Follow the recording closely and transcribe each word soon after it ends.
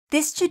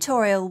This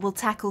tutorial will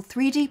tackle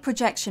 3D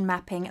projection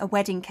mapping a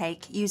wedding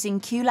cake using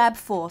QLab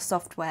 4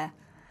 software.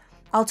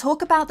 I'll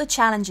talk about the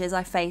challenges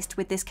I faced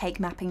with this cake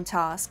mapping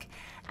task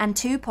and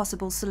 2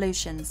 possible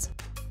solutions.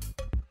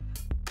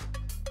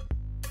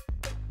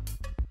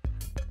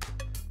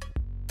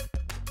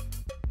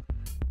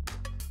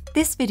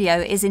 This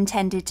video is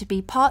intended to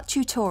be part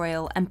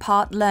tutorial and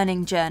part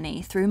learning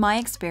journey through my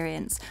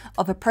experience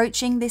of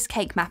approaching this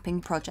cake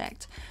mapping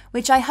project,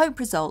 which I hope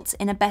results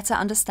in a better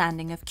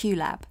understanding of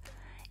QLab.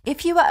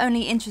 If you are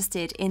only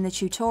interested in the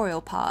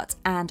tutorial part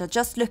and are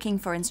just looking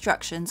for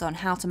instructions on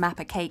how to map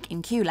a cake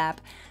in QLab,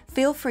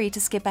 feel free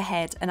to skip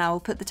ahead and I will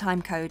put the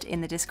timecode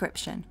in the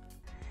description.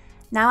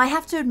 Now I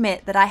have to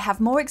admit that I have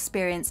more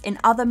experience in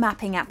other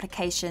mapping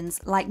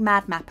applications like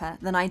MadMapper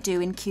than I do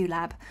in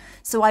QLab,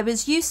 so I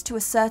was used to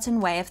a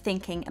certain way of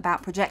thinking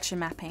about projection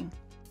mapping.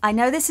 I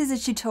know this is a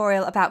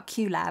tutorial about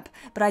QLab,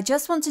 but I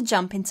just want to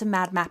jump into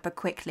MadMapper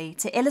quickly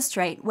to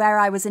illustrate where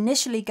I was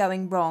initially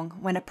going wrong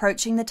when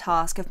approaching the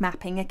task of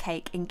mapping a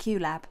cake in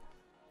QLab.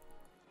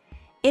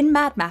 In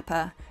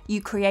MadMapper,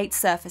 you create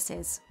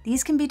surfaces.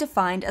 These can be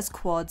defined as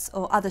quads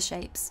or other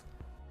shapes.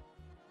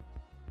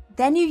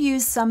 Then you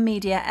use some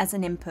media as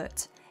an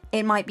input.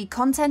 It might be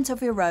content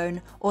of your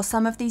own or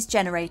some of these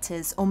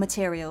generators or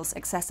materials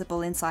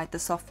accessible inside the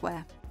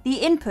software. The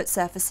input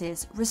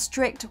surfaces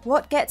restrict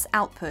what gets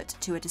output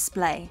to a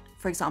display,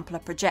 for example a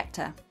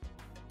projector.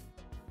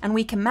 And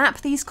we can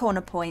map these corner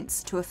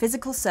points to a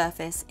physical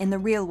surface in the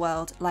real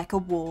world like a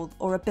wall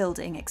or a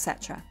building,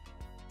 etc.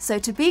 So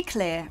to be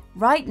clear,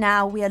 right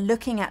now we are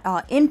looking at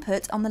our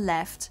input on the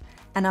left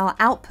and our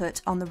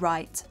output on the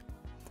right.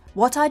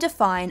 What I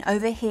define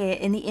over here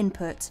in the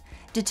input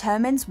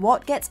determines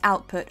what gets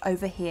output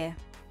over here.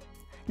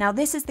 Now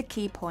this is the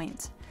key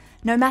point.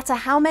 No matter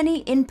how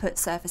many input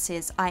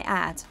surfaces I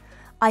add,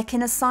 I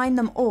can assign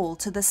them all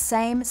to the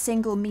same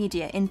single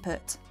media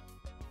input.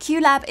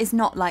 QLab is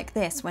not like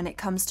this when it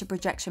comes to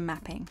projection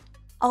mapping.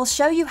 I'll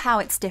show you how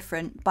it's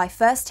different by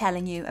first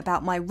telling you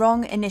about my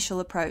wrong initial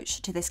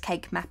approach to this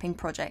cake mapping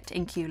project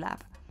in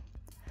QLab.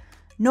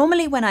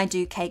 Normally when I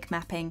do cake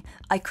mapping,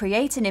 I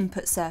create an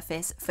input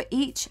surface for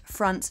each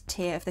front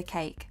tier of the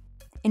cake.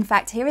 In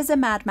fact, here is a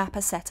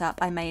MadMapper setup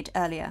I made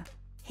earlier.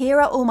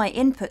 Here are all my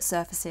input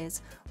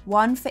surfaces,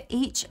 one for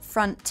each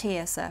front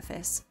tier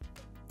surface.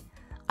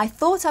 I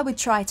thought I would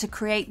try to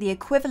create the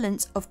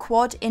equivalent of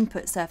quad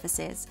input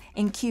surfaces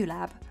in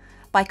QLab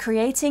by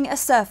creating a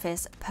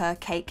surface per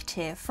cake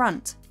tier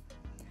front.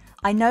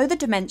 I know the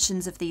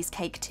dimensions of these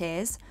cake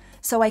tiers,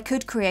 so I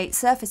could create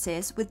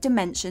surfaces with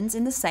dimensions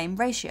in the same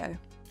ratio.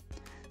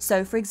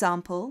 So for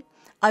example,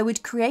 I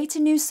would create a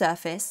new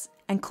surface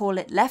and call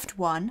it left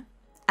 1,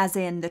 as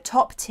in the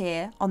top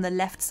tier on the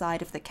left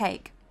side of the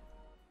cake.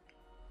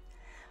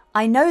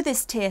 I know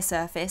this tier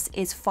surface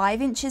is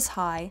 5 inches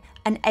high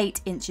and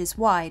 8 inches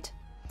wide.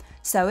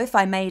 So if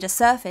I made a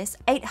surface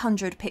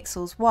 800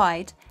 pixels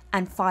wide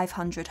and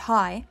 500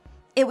 high,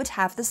 it would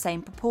have the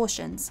same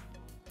proportions.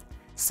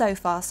 So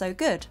far so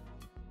good.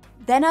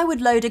 Then I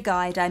would load a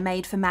guide I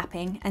made for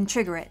mapping and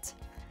trigger it.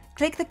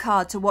 Click the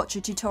card to watch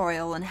a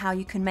tutorial on how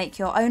you can make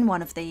your own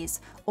one of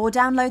these, or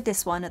download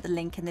this one at the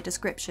link in the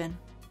description.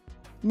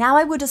 Now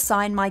I would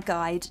assign my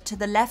guide to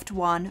the left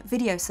 1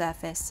 video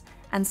surface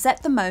and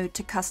set the mode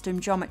to custom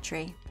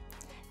geometry.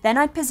 Then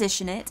I'd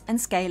position it and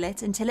scale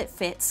it until it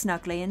fits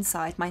snugly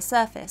inside my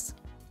surface.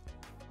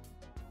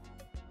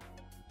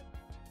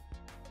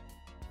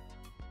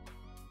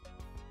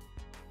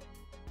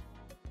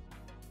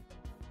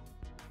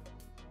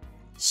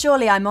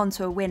 Surely I'm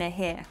onto a winner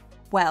here.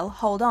 Well,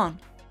 hold on.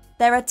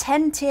 There are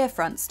 10 tier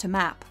fronts to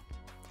map.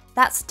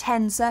 That's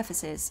 10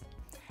 surfaces.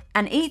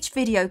 And each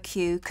video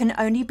queue can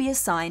only be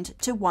assigned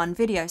to one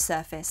video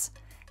surface.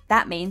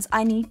 That means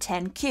I need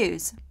 10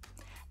 queues.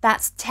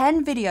 That's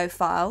 10 video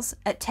files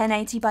at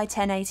 1080 by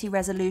 1080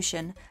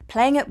 resolution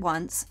playing at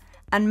once,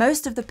 and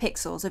most of the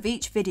pixels of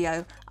each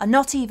video are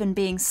not even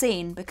being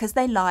seen because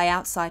they lie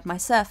outside my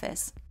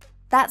surface.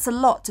 That's a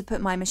lot to put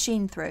my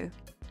machine through,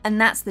 and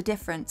that's the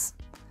difference.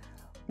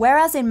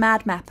 Whereas in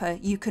MadMapper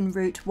you can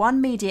route one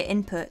media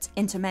input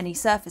into many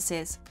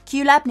surfaces,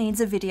 QLab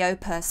needs a video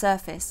per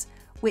surface,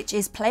 which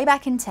is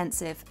playback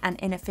intensive and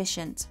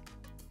inefficient.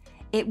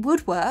 It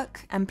would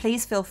work, and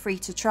please feel free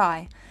to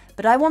try,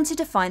 but I wanted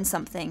to find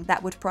something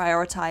that would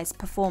prioritize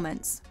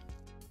performance.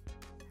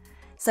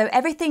 So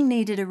everything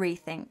needed a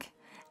rethink,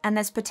 and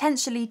there's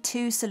potentially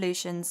 2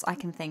 solutions I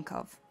can think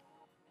of.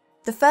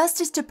 The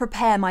first is to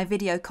prepare my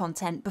video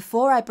content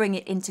before I bring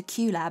it into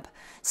QLab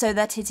so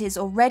that it is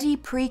already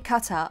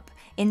pre-cut up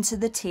into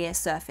the tier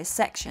surface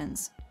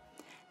sections.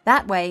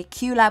 That way,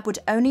 QLab would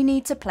only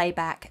need to play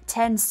back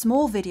 10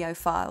 small video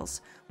files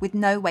with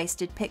no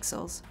wasted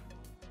pixels.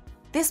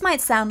 This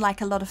might sound like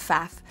a lot of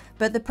faff,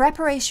 but the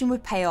preparation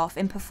would pay off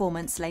in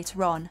performance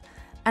later on,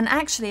 and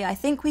actually I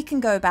think we can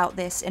go about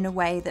this in a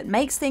way that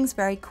makes things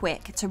very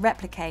quick to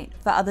replicate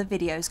for other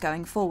videos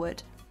going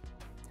forward.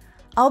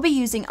 I'll be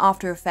using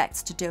After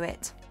Effects to do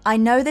it. I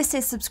know this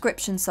is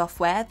subscription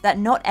software that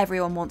not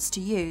everyone wants to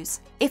use.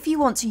 If you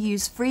want to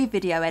use free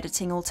video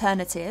editing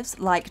alternatives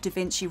like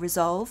DaVinci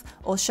Resolve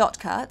or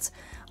Shotcut,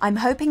 I'm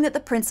hoping that the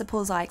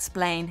principles I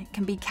explain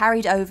can be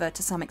carried over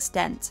to some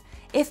extent,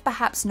 if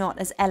perhaps not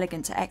as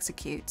elegant to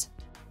execute.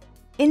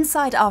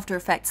 Inside After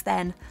Effects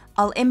then,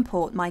 I'll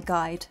import my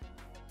guide.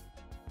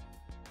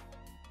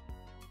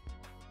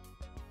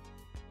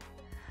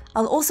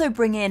 I'll also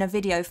bring in a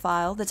video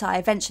file that I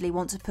eventually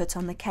want to put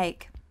on the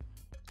cake.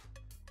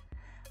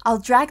 I'll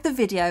drag the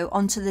video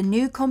onto the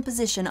new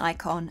composition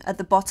icon at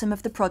the bottom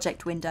of the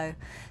project window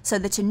so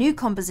that a new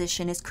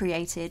composition is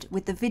created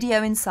with the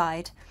video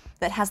inside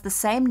that has the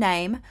same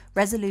name,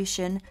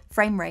 resolution,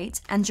 frame rate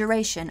and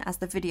duration as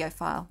the video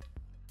file.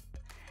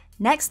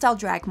 Next, I'll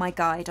drag my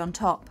guide on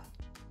top.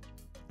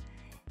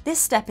 This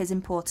step is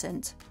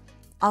important.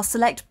 I'll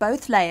select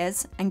both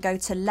layers and go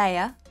to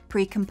Layer,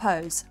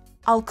 Pre-Compose.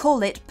 I'll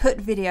call it Put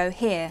Video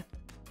Here.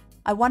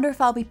 I wonder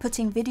if I'll be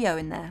putting video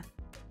in there.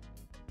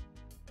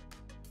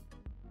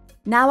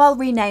 Now I'll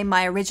rename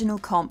my original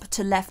comp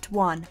to Left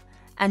 1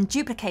 and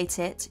duplicate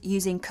it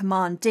using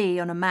Command D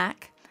on a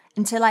Mac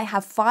until I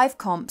have 5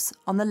 comps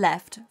on the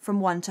left from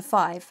 1 to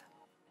 5.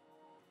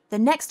 The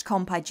next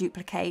comp I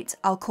duplicate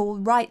I'll call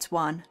Right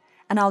 1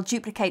 and I'll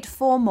duplicate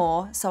 4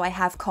 more so I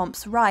have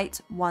comps right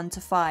 1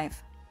 to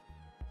 5.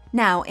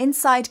 Now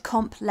inside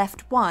comp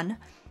Left 1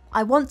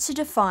 I want to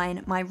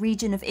define my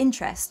region of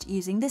interest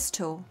using this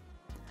tool.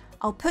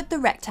 I'll put the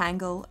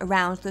rectangle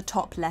around the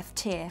top left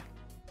tier.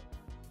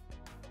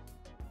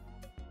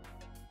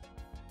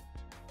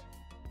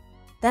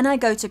 Then I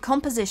go to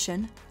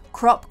Composition,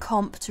 Crop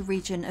Comp to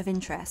Region of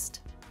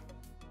Interest.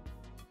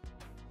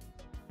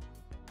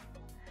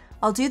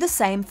 I'll do the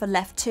same for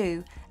Left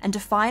 2 and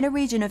define a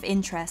region of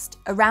interest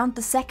around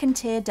the second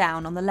tier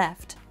down on the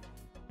left.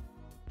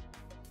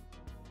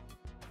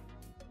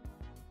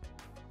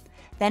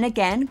 Then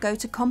again go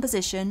to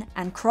Composition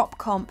and Crop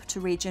Comp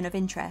to Region of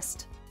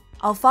Interest.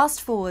 I'll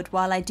fast forward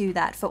while I do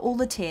that for all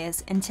the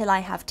tiers until I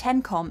have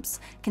 10 comps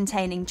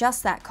containing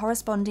just that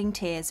corresponding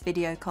tier's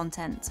video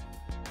content.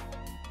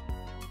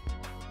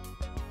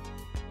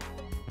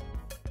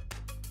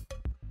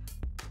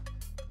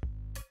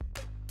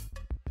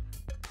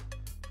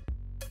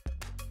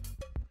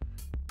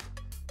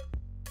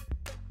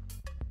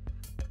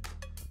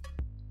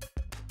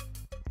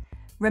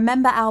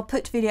 Remember our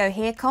Put Video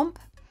Here comp?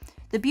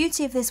 The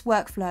beauty of this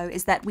workflow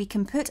is that we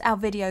can put our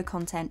video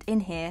content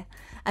in here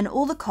and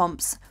all the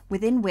comps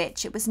within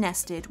which it was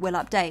nested will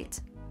update.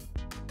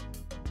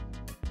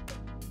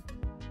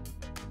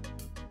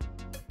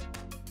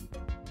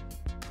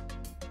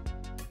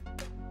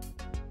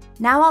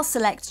 Now I'll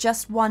select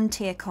just one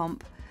tier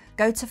comp,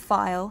 go to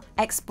File,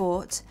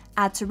 Export,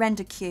 Add to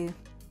Render Queue.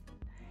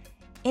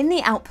 In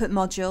the Output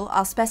module,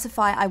 I'll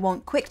specify I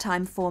want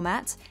QuickTime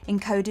format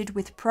encoded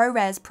with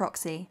ProRes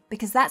proxy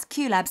because that's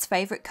QLab's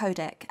favourite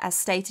codec as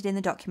stated in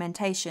the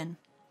documentation.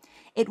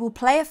 It will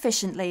play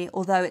efficiently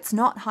although it's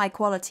not high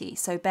quality,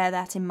 so bear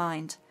that in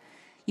mind.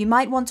 You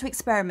might want to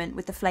experiment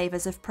with the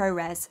flavours of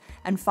ProRes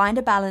and find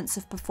a balance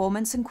of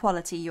performance and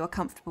quality you are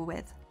comfortable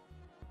with.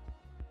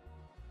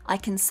 I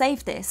can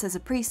save this as a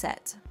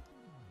preset.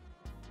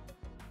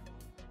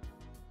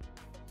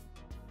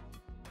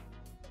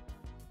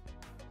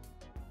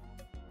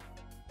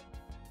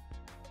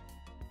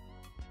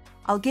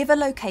 I'll give a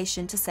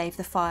location to save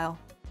the file.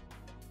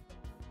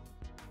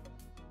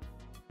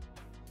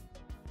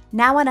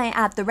 Now when I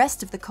add the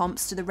rest of the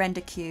comps to the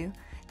render queue,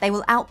 they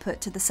will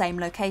output to the same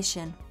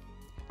location.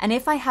 And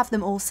if I have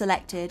them all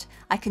selected,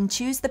 I can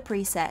choose the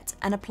preset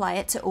and apply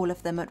it to all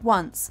of them at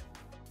once.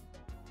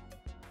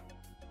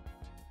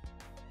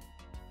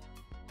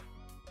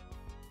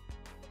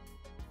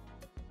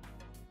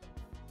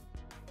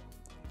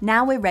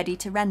 Now we're ready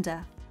to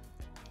render.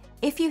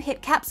 If you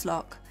hit caps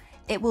lock,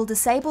 it will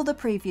disable the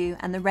preview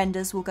and the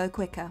renders will go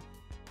quicker.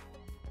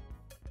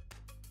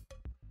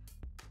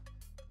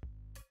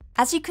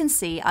 As you can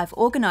see, I've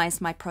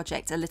organised my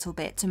project a little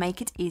bit to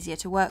make it easier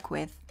to work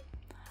with.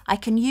 I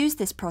can use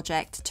this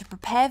project to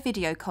prepare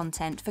video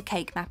content for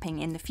cake mapping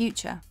in the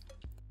future.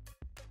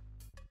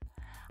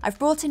 I've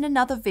brought in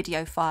another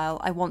video file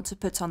I want to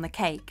put on the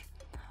cake.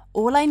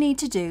 All I need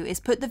to do is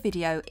put the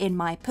video in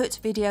my Put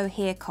Video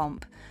Here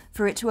comp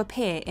for it to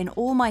appear in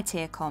all my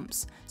tier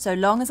comps, so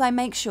long as I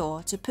make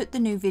sure to put the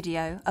new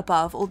video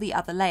above all the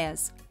other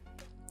layers.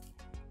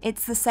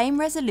 It's the same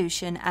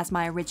resolution as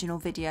my original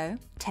video,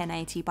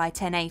 1080 by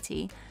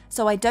 1080,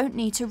 so I don't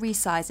need to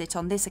resize it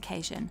on this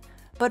occasion,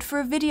 but for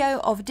a video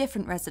of a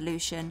different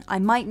resolution, I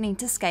might need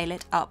to scale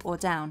it up or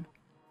down.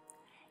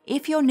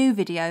 If your new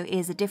video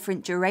is a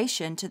different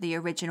duration to the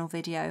original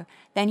video,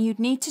 then you'd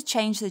need to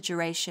change the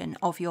duration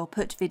of your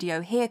Put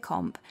Video Here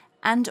comp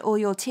and all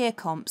your tier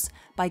comps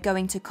by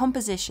going to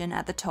Composition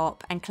at the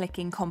top and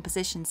clicking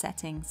Composition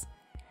Settings.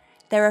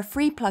 There are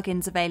free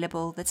plugins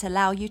available that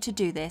allow you to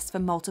do this for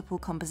multiple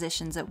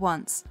compositions at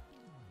once.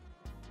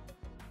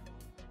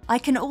 I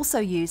can also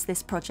use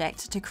this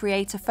project to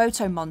create a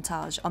photo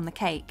montage on the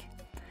cake.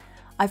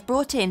 I've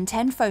brought in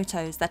 10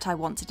 photos that I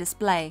want to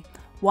display,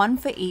 one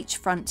for each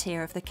front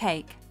tier of the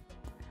cake.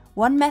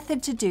 One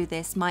method to do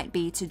this might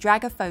be to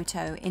drag a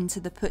photo into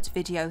the Put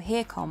Video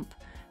Here comp,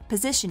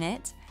 position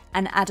it,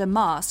 and add a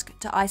mask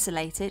to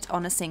isolate it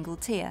on a single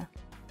tier.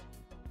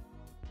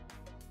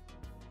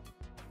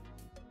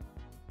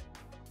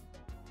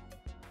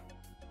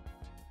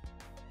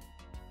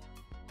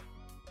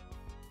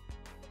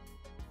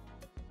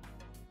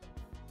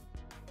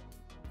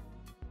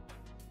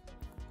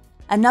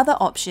 Another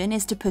option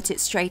is to put it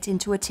straight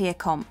into a tier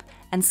comp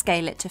and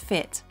scale it to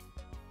fit.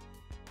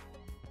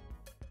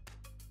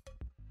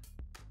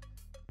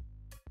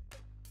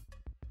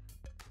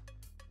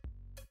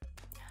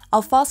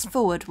 I'll fast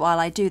forward while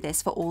I do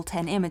this for all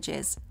 10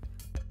 images.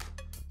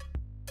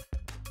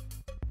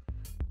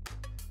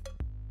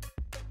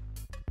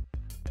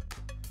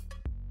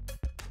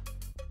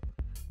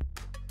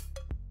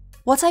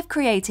 What I've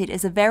created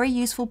is a very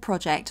useful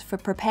project for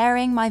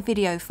preparing my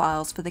video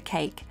files for the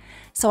cake,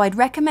 so I'd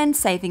recommend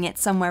saving it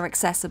somewhere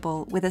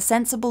accessible with a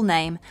sensible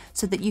name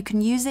so that you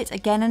can use it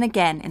again and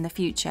again in the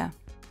future.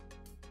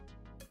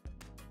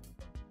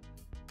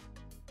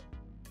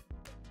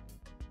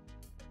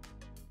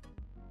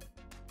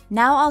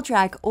 Now I'll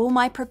drag all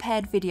my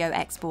prepared video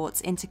exports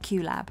into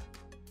QLab.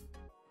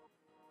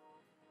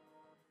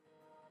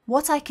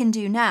 What I can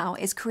do now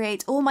is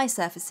create all my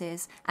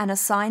surfaces and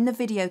assign the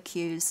video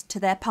cues to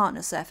their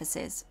partner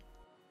surfaces.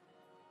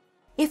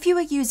 If you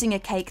are using a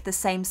cake the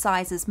same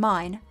size as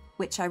mine,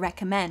 which I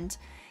recommend,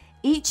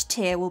 each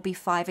tier will be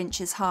 5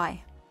 inches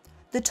high.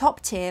 The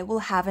top tier will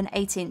have an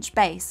 8-inch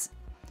base,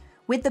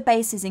 with the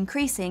bases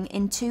increasing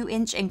in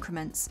 2-inch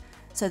increments,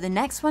 so the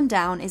next one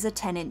down is a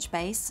 10-inch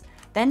base,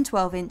 then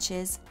 12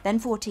 inches, then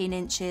 14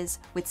 inches,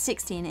 with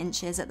 16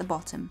 inches at the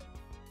bottom.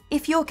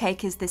 If your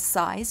cake is this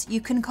size,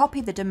 you can copy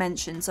the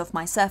dimensions of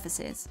my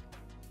surfaces.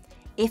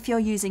 If you're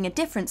using a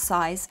different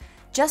size,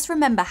 just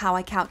remember how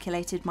I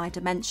calculated my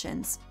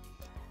dimensions.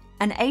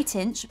 An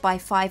 8-inch by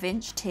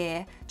 5-inch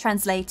tier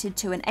translated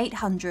to an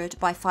 800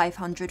 by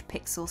 500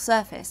 pixel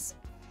surface.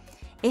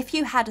 If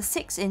you had a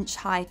 6-inch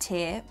high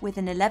tier with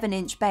an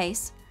 11-inch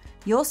base,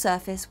 your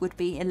surface would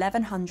be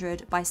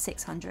 1100 by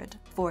 600,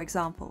 for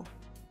example.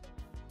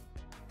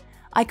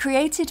 I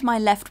created my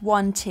left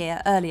 1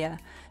 tier earlier,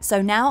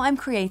 so now I'm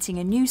creating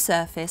a new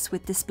surface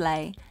with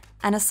display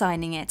and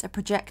assigning it a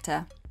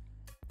projector.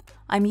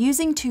 I'm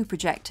using 2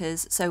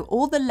 projectors, so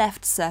all the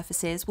left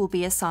surfaces will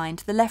be assigned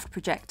the left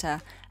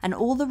projector and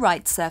all the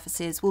right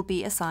surfaces will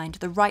be assigned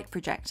the right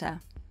projector.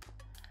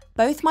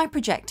 Both my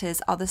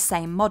projectors are the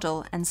same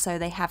model and so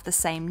they have the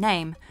same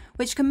name,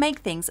 which can make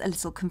things a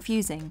little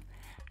confusing.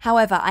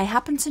 However, I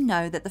happen to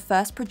know that the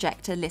first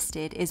projector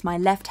listed is my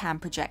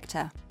left-hand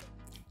projector.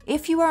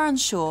 If you are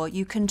unsure,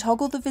 you can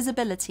toggle the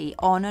visibility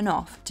on and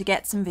off to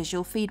get some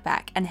visual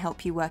feedback and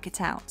help you work it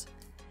out.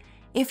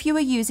 If you are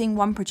using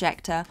one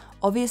projector,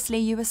 obviously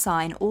you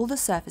assign all the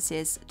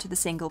surfaces to the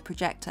single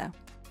projector.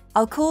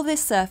 I'll call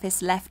this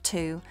surface left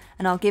 2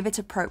 and I'll give it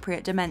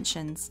appropriate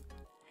dimensions.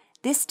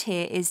 This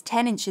tier is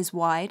 10 inches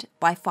wide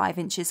by 5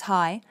 inches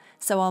high,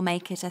 so I'll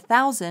make it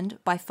 1000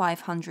 by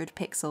 500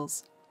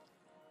 pixels.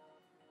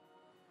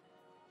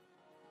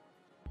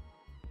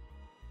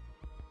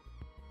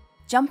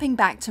 Jumping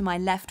back to my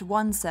left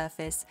 1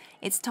 surface,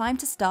 it's time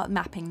to start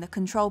mapping the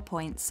control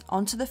points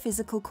onto the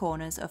physical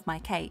corners of my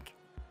cake.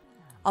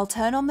 I'll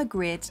turn on the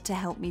grid to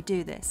help me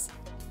do this.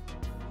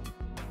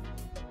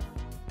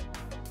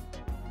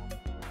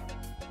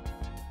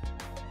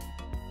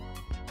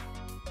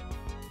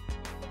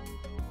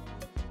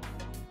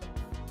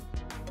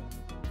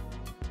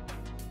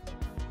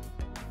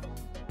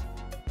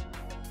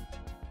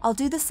 I'll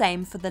do the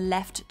same for the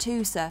left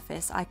 2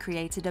 surface I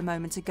created a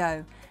moment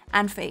ago,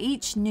 and for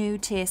each new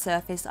tier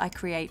surface I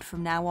create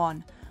from now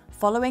on,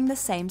 following the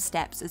same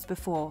steps as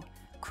before,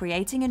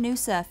 creating a new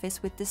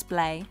surface with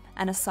display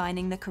and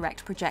assigning the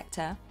correct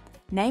projector,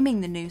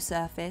 naming the new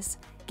surface,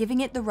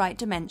 giving it the right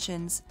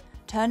dimensions,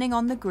 turning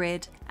on the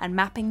grid and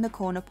mapping the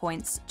corner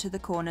points to the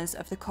corners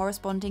of the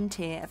corresponding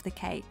tier of the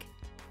cake.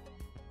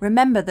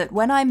 Remember that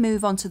when I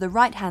move onto the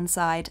right-hand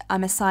side,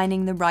 I'm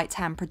assigning the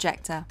right-hand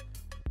projector.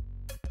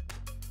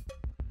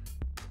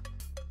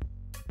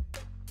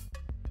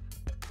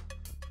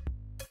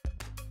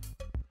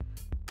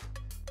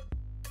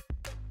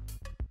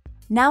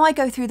 Now I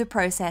go through the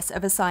process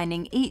of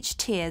assigning each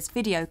tier's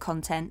video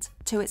content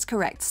to its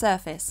correct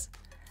surface.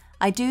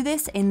 I do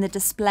this in the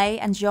Display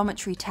and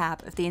Geometry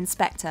tab of the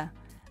inspector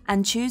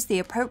and choose the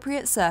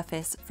appropriate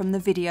surface from the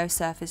Video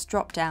Surface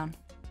drop-down.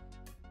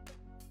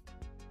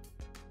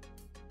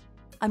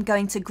 I'm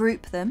going to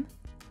group them,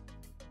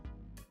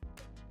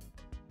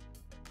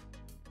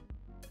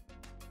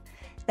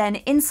 then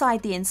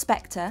inside the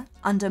inspector,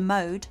 under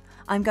Mode,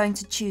 I'm going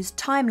to choose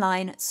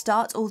Timeline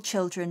Start All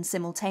Children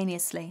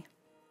Simultaneously.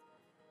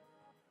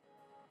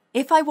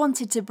 If I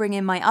wanted to bring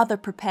in my other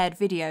prepared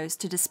videos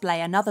to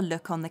display another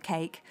look on the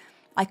cake,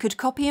 I could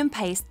copy and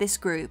paste this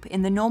group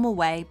in the normal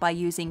way by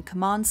using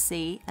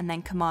Command-C and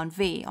then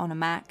Command-V on a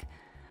Mac.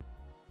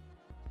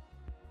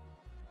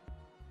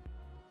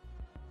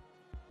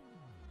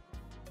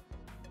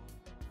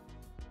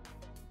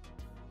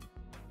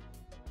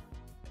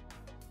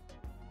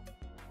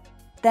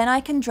 Then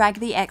I can drag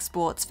the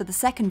exports for the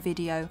second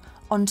video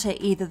onto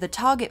either the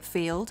target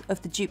field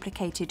of the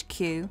duplicated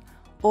cue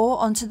or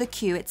onto the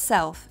cue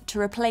itself to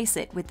replace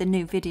it with the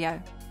new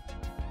video.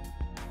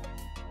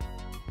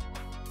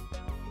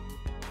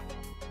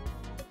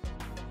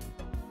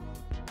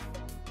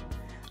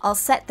 I'll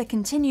set the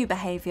continue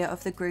behaviour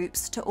of the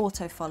groups to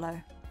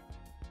auto-follow.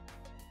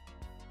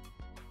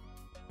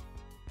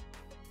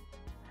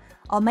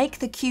 I'll make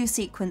the cue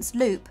sequence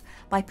loop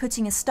by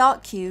putting a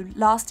start cue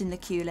last in the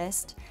cue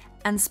list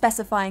and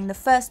specifying the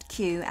first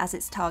cue as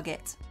its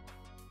target.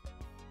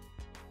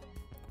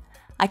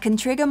 I can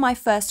trigger my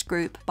first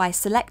group by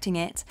selecting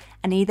it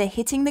and either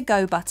hitting the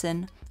Go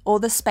button or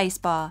the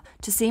spacebar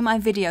to see my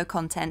video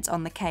content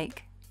on the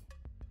cake.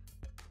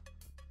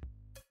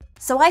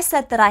 So I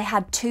said that I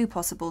had two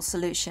possible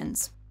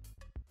solutions.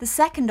 The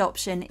second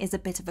option is a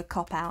bit of a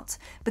cop-out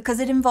because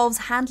it involves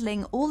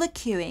handling all the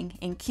cueing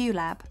in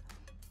QLab,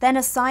 then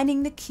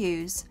assigning the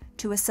cues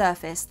to a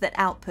surface that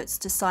outputs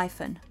to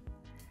Syphon.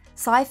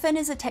 Syphon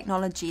is a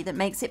technology that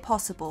makes it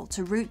possible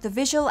to route the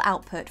visual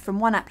output from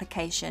one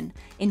application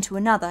into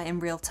another in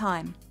real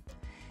time.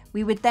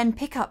 We would then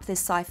pick up this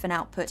Syphon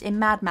output in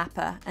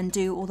MadMapper and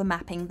do all the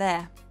mapping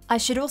there. I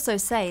should also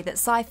say that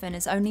Syphon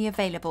is only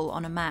available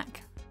on a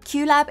Mac.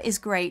 QLab is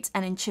great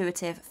and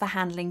intuitive for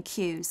handling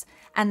cues,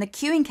 and the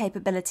queuing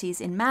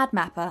capabilities in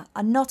MadMapper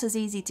are not as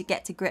easy to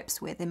get to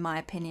grips with in my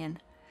opinion.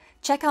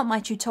 Check out my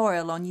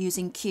tutorial on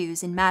using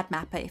cues in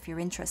MadMapper if you're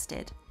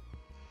interested.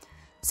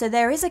 So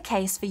there is a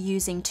case for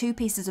using two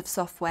pieces of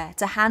software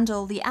to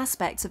handle the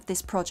aspects of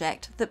this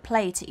project that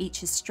play to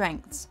each's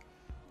strengths.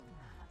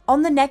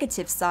 On the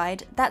negative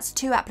side, that's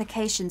two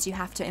applications you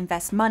have to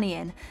invest money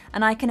in,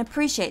 and I can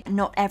appreciate that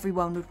not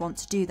everyone would want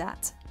to do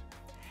that.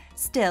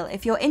 Still,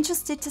 if you're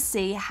interested to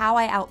see how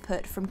I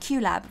output from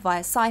QLab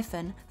via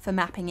Syphon for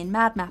mapping in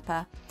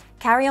MadMapper,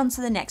 carry on to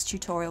the next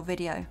tutorial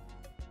video.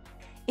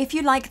 If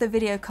you like the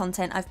video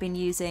content I've been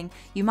using,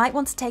 you might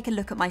want to take a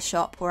look at my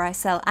shop where I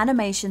sell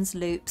animations,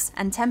 loops,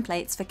 and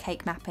templates for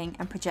cake mapping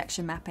and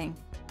projection mapping.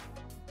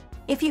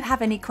 If you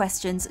have any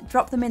questions,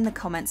 drop them in the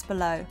comments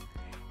below.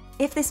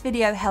 If this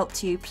video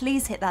helped you,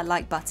 please hit that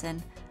like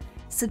button.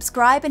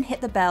 Subscribe and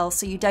hit the bell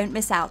so you don't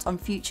miss out on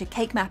future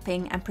cake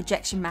mapping and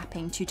projection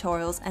mapping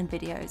tutorials and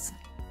videos.